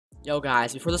Yo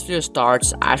guys, before this video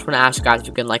starts, I just want to ask you guys if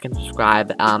you can like and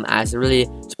subscribe, as it really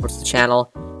supports the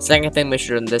channel. Second thing, make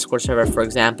sure in the Discord server, for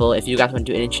example, if you guys want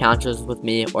to do any challenges with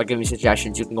me or give me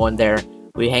suggestions, you can go in there.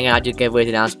 We hang out, do giveaways,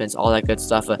 announcements, all that good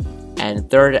stuff. And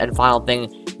third and final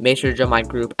thing, make sure to join my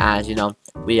group, as you know,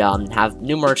 we have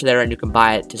new merch there and you can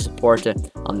buy it to support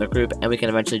the group, and we can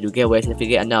eventually do giveaways and if you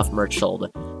get enough merch sold.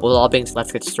 With all being said,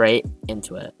 let's get straight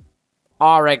into it.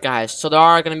 Alright guys, so there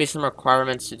are going to be some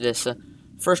requirements to this.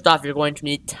 First off, you're going to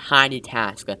need Tiny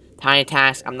Task. Tiny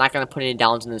Task, I'm not going to put any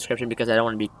downloads in the description because I don't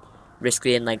want to be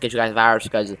risky and like get you guys a virus,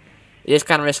 because it is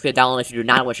kind of risky to download if you do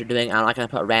not know what you're doing. I'm not going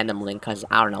to put a random link because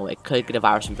I don't know, it could get a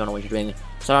virus if you don't know what you're doing.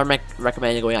 So I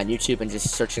recommend going on YouTube and just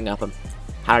searching up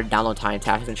how to download Tiny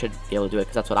Task, and should be able to do it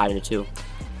because that's what I did too.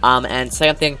 And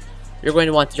second thing, you're going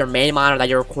to want your main monitor that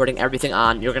you're recording everything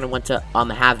on. You're going to want to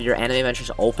have your anime adventures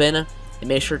open. And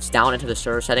make sure it's down into the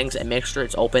server settings, and make sure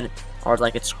it's open, or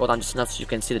like it's scrolled down just enough so you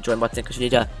can see the join button, because you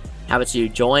need to have it so you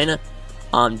join,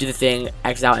 do the thing,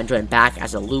 exit out and join back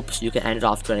as a loop so you can end it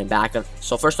off joining back.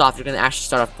 So first off, you're going to actually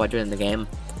start off by joining the game.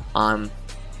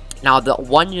 Now the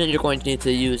one unit you're going to need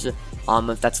to use,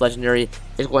 if that's legendary,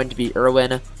 is going to be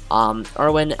Irwin.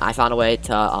 Irwin, I found a way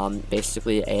to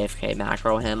basically AFK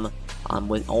macro him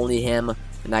with only him,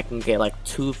 and I can get like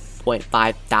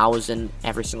 2.5 thousand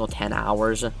every single 10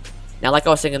 hours. Now, like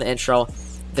I was saying in the intro,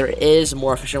 there is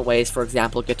more efficient ways. For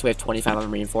example, get to wave 25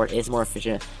 on Marineford is more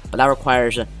efficient, but that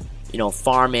requires, you know,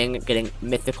 farming, getting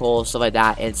mythical, stuff like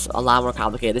that. It's a lot more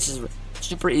complicated. This is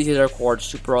super easy to record,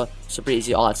 super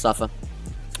easy, all that stuff. But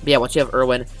yeah, once you have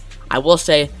Irwin, I will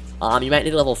say, you might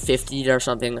need level 50 or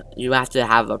something. You have to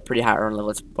have a pretty high Irwin level,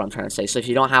 that's what I'm trying to say. So if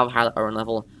you don't have a high Irwin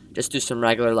level, just do some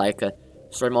regular, like,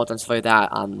 story modes and stuff like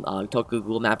that on Toku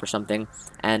Google Map or something,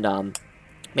 and,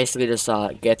 basically just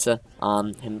get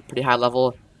him pretty high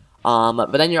level.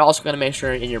 But then you're also going to make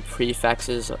sure in your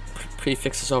prefixes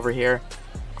over here,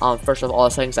 first of all the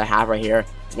settings I have right here,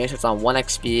 to make sure it's on 1x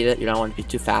speed. You don't want to be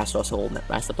too fast or else it will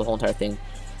mess up the whole entire thing.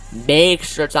 Make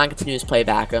sure it's on continuous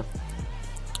playback.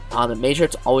 Make sure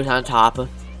it's always on top.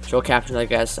 Show captions, I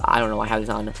guess, I don't know, I have these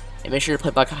on. And make sure your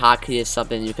playback hotkey is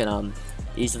something you can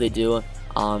easily do.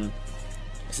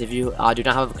 Because if you do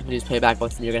not have a continuous playback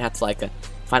button, you're going to have to like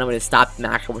find a way to stop the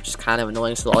macro, which is kind of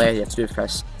annoying. So all you have to do is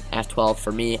press F12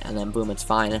 for me, and then boom, it's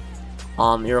fine.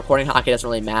 Your recording hotkey doesn't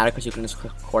really matter because you can just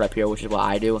click record up here, which is what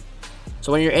I do.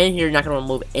 So when you're in here, you're not going to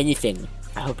move anything.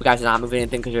 I hope you guys are not moving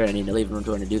anything, because you're going to need to leave room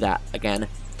to do that again.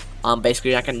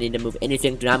 Basically, you're not going to need to move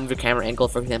anything. Do not move your camera angle.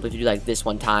 For example, if you do like this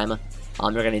one time,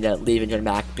 you're going to need to leave and join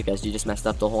back because you just messed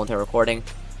up the whole entire recording.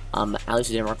 At least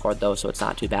you didn't record though, so it's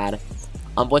not too bad.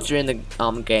 Once you're in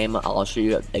the game, I'll show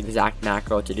you the exact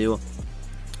macro to do.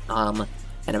 And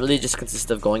it really just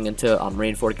consists of going into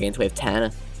Marineford gains wave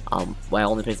 10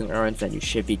 while only placing Urns, then you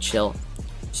should be chill.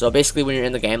 So basically, when you're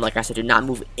in the game, like I said, do not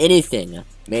move anything.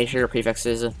 Make sure your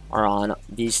prefixes are on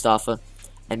these stuff,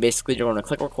 and basically you're going to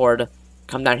click record,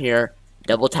 come down here,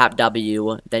 double tap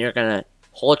W, then you're going to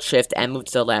hold shift and move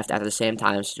to the left at the same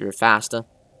time so you're fast. Then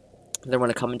we're going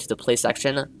to come into the play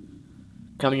section,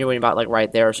 come in your way about like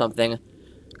right there or something,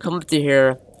 come up to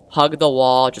here, hug the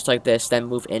wall just like this, then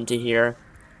move into here.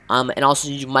 And also,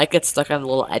 you might get stuck on the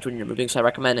little edge when you're moving, so I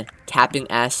recommend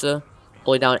tapping S,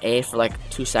 holding down A for like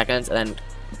 2 seconds, and then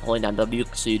holding down W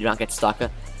so you do not get stuck. And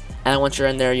then once you're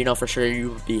in there, you know for sure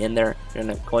you will be in there. You're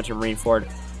going to go into Marineford.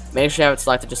 Make sure you have it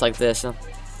selected just like this. And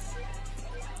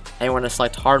you want to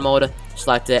select hard mode,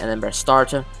 select it, and then press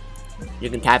start. You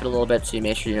can tap it a little bit so you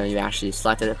make sure you actually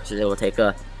selected it, because it will take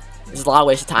there's a lot of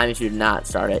waste of time if you do not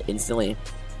start it instantly.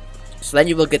 So then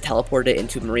you will get teleported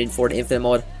into Marineford Infinite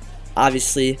mode,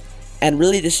 obviously, and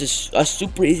really this is a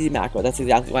super easy macro. That's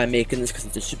exactly why I'm making this, because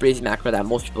it's a super easy macro that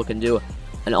most people can do,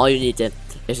 and all you need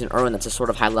is an Irwin that's a sort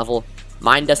of high level.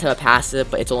 Mine does have a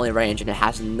passive, but it's only range, and it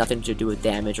has nothing to do with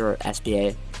damage or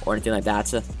SPA or anything like that.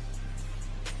 So,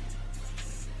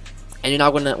 and you're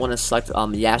not going to want to select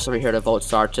yes over here to vote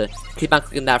start. To keep on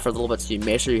clicking that for a little bit, so you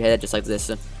make sure you hit it just like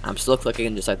this. I'm still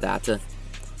clicking just like that.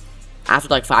 After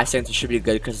like 5 seconds, it should be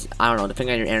good, because I don't know,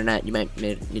 depending on your internet, you might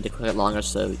need to click it longer.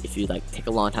 So if you like take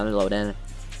a long time to load in,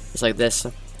 it's like this.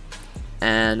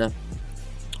 And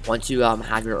once you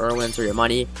have your Irwins or your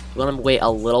money, you want to wait a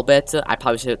little bit. I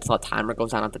probably say until the timer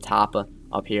goes down at the top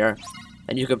up here,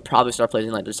 and you can probably start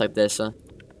placing like just like this.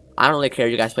 I don't really care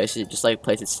if you guys place it, just like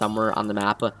place it somewhere on the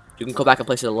map. You can go back and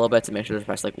place it a little bit to make sure to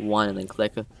press like 1 and then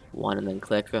click, 1 and then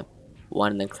click,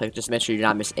 1 and then click. Just make sure you do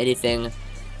not miss anything.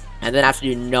 And then after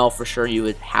you know for sure you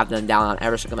would have them down on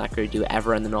every single macro you do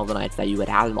ever in the middle of the night, that you would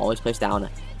have them always placed down,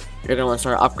 you're going to want to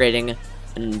start upgrading,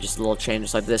 and just a little change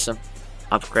just like this.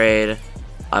 Upgrade,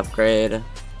 upgrade,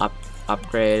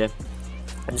 upgrade,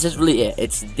 And this is really it.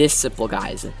 It's this simple,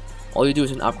 guys. All you do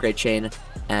is an upgrade chain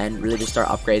and really just start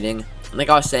upgrading. And like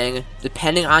I was saying,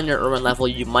 depending on your Irwin level,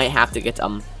 you might have to get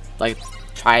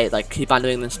keep on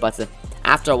doing this, but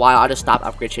after a while I'll just stop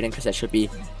upgrade chaining because it should be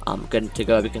good to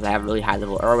go because I have really high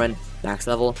level Irwin, max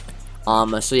level.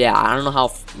 So yeah, I don't know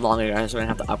how long you guys are gonna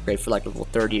have to upgrade for like level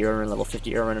 30 Irwin, level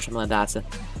 50 Irwin, or something like that. So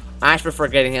I just prefer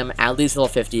getting him at least level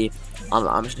 50.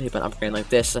 I'm just gonna keep on upgrading like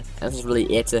this, and this is really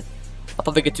it. I'll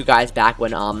probably get you guys back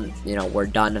when you know, we're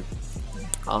done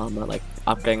like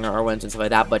upgrading our Irwins and stuff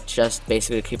like that, but just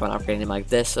basically keep on upgrading him like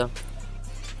this.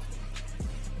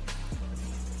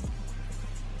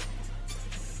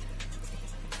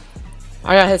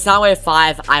 Alright, it's now wave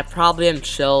 5. I probably am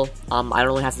chill. I don't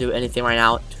really have to do anything right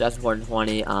now.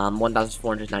 2,420,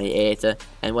 1,498,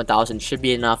 and 1,000 should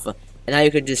be enough. And now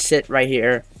you can just sit right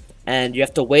here, and you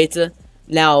have to wait.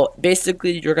 Now,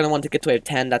 basically, you're going to want to get to wave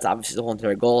 10. That's obviously the whole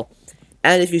entire goal.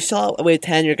 And if you saw wave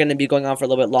 10, you're going to be going on for a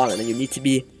little bit longer. Then you need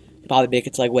to probably make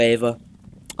it to like wave,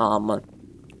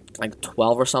 like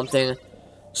 12 or something.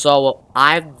 So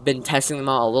I've been testing them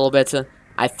out a little bit.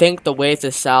 I think the way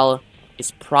to sell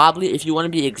is probably, if you want to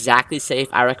be exactly safe,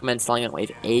 I recommend selling at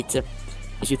wave 8.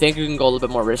 If you think you can go a little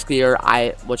bit more riskier,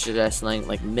 I would suggest selling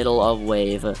like middle of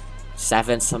wave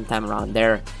 7, sometime around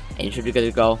there, and you should be good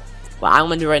to go. What I'm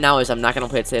going to do right now is I'm not going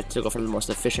to play it safe to go for the most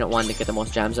efficient one to get the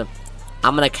most gems.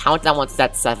 I'm going to count down once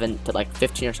that's 7 to like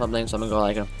 15 or something. So I'm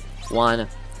going to go like 1,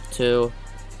 2,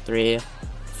 3,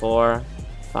 4,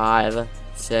 5,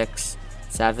 6,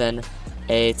 7,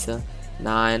 8,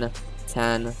 9,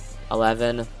 10,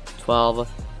 11, 12,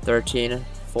 13,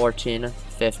 14,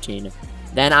 15.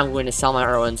 Then I'm going to sell my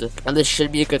Irwins, and this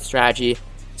should be a good strategy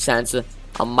since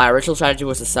my original strategy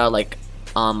was to sell like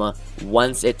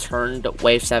once it turned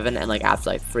wave 7 and like after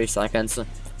like 3 seconds,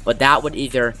 but that would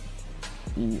either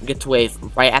get to wave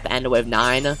right at the end of wave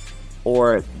 9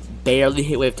 or barely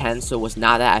hit wave 10, so it was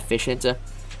not that efficient.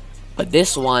 But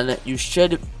this one, you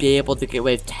should be able to get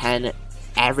wave 10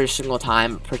 every single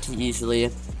time pretty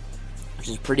easily, which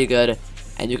is pretty good.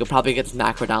 And you could probably get this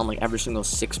macro down like every single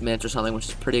 6 minutes or something, which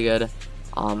is pretty good.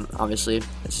 Obviously,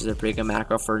 this is a pretty good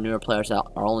macro for newer players that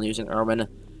are only using Irwin. And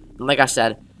like I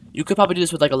said, you could probably do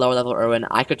this with like a lower level Irwin.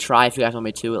 I could try, if you guys want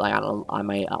me to, like on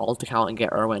my alt account and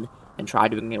get Irwin and try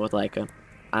doing it with like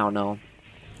I don't know,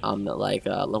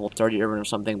 level 30 Irwin or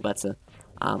something. But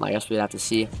I guess we'd have to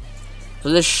see. So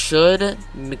this should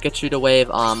get you to wave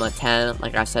 10.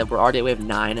 Like I said, we're already at wave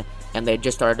 9, and they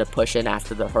just started to push in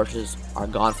after the horses are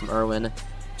gone from Irwin.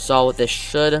 So this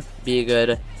should be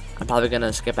good. I'm probably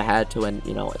gonna skip ahead to when,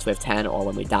 you know, it's wave 10 or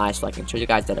when we die, so I can show you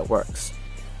guys that it works.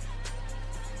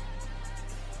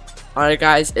 Alright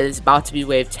guys, it is about to be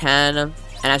wave 10, and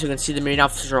as you can see, the marine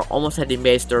officers are almost heading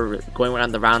base. They're going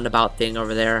around the roundabout thing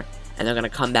over there, and they're gonna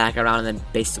come back around, and then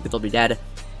basically they'll be dead.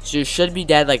 So you should be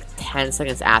dead like 10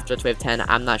 seconds after it's wave 10.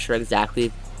 I'm not sure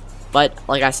exactly, but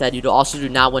like I said, you also do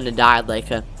not want to die like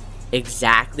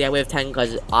exactly at wave 10,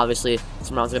 because obviously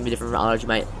some rounds are going to be different from others. You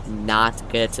might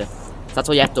not get it. So that's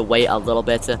why you have to wait a little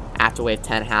bit after wave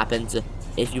 10 happens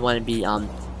if you want to be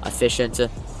efficient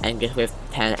and get wave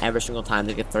 10 every single time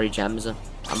to get 30 gems.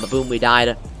 Boom, we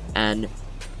died, and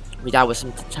we died with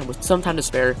some time to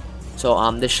spare.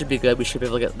 So this should be good. We should be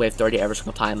able to get wave 30 every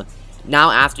single time.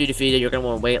 Now after you defeat it, you're going to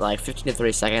want to wait like 15 to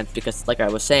 30 seconds, because like I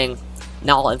was saying,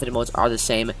 not all infinite modes are the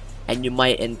same, and you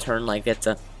might in turn like get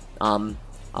to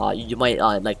you might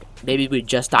like, maybe we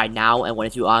just died now, and what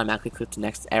if you automatically click the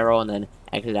next arrow and then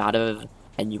exit out of,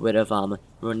 and you would have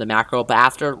ruined the macro. But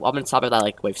after, I'm gonna stop at that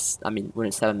like we're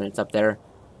in 7 minutes up there,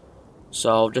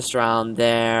 so just around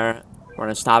there. We're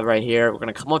gonna stop right here. We're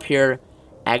gonna come up here,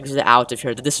 exit out of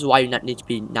here. This is why you need to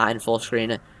be not in full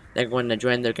screen. They're going to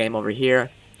join their game over here,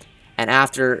 and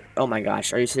after, oh my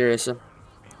gosh, are you serious?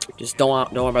 Just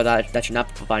don't worry about that. That should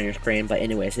not pop on your screen. But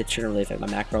anyways, it shouldn't really affect my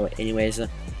macro anyways.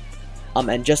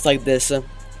 And just like this,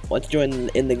 once you join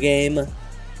in the game,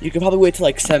 you can probably wait till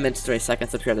like 7 minutes 30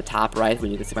 seconds up here at the top right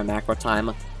when you can see my macro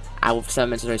time. I will 7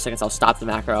 minutes 30 seconds. I'll stop the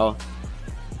macro,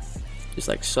 just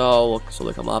like so. So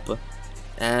we come up,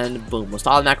 and boom, we'll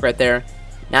stop the macro right there.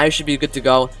 Now you should be good to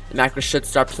go. The macro should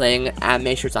start playing, and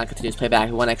make sure it's on continuous playback,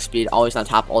 1x speed, always on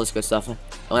top, all this good stuff. And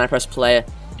when I press play,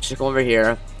 you should come over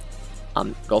here,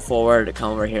 go forward,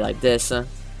 come over here like this,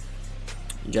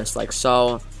 just like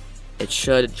so. It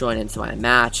should join into my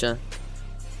match, and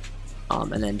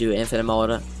then do infinite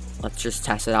mode. Let's just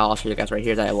test it out. I'll show you guys right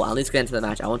here that I will at least get into the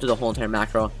match. I won't do the whole entire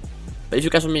macro, but if you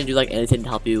guys want me to do like anything to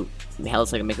help you,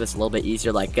 like make this a little bit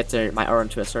easier, like get to my Irwin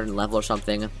to a certain level or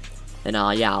something, then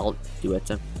yeah, I'll do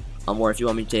it. Or if you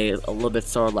want me to take a little bit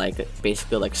sort of like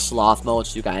basically like sloth mode,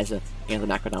 so you guys get the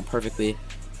macro down perfectly,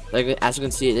 Like, as you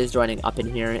can see, it is joining up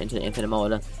in here into the infinite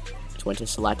mode. It's going to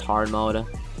select hard mode.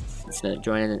 It's going to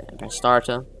join in and press start.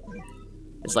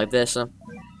 It's like this.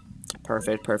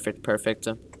 Perfect, perfect, perfect.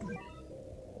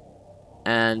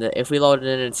 And if we load it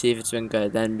in and see if it's been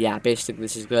good, then yeah, basically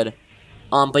this is good.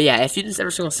 But yeah, if you do this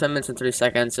every single 7 minutes and 30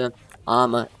 seconds,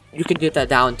 you can get that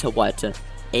down to what?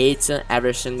 8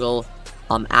 every single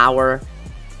hour.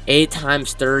 8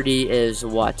 times 30 is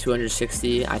what?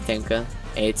 260, I think.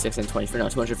 8, 6, and 24. No,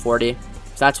 240. So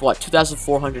that's what?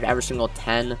 2,400 every single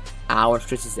 10 hours,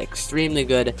 which is extremely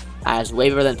good. As way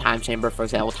better than Time Chamber, for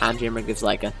example. Time Chamber gives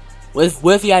like a with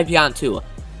VIP on too,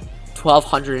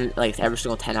 1,200 like every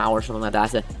single 10 hours, something like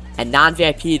that. And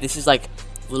non-VIP, this is like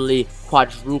literally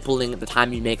quadrupling the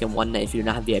time you make in one night if you do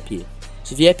not have VIP.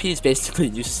 So VIP is basically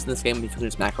useless in this game if you can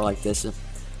just macro like this.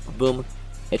 Boom.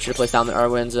 It should place down the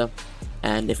Irwins.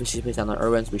 And if we see place down the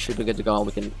Irwins, we should be good to go.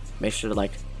 We can make sure to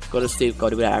like go to sleep, go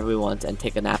do whatever we want, and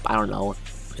take a nap. I don't know.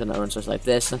 Put on the Irwins just like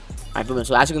this. Alright, boom.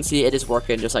 So as you can see, it is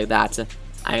working just like that.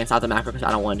 I can stop the macro because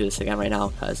I don't want to do this again right now.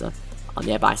 Because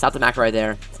yeah, but I stopped the macro right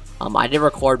there. I did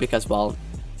record because, well,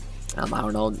 I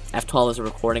don't know, F12 is a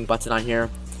recording button on here.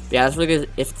 But yeah, that's really good.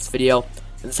 If this video,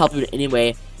 if this helped you in any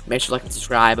way, make sure to like and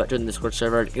subscribe, join the Discord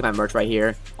server, get my merch right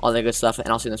here, all that good stuff, and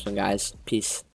I'll see you in this one, guys. Peace.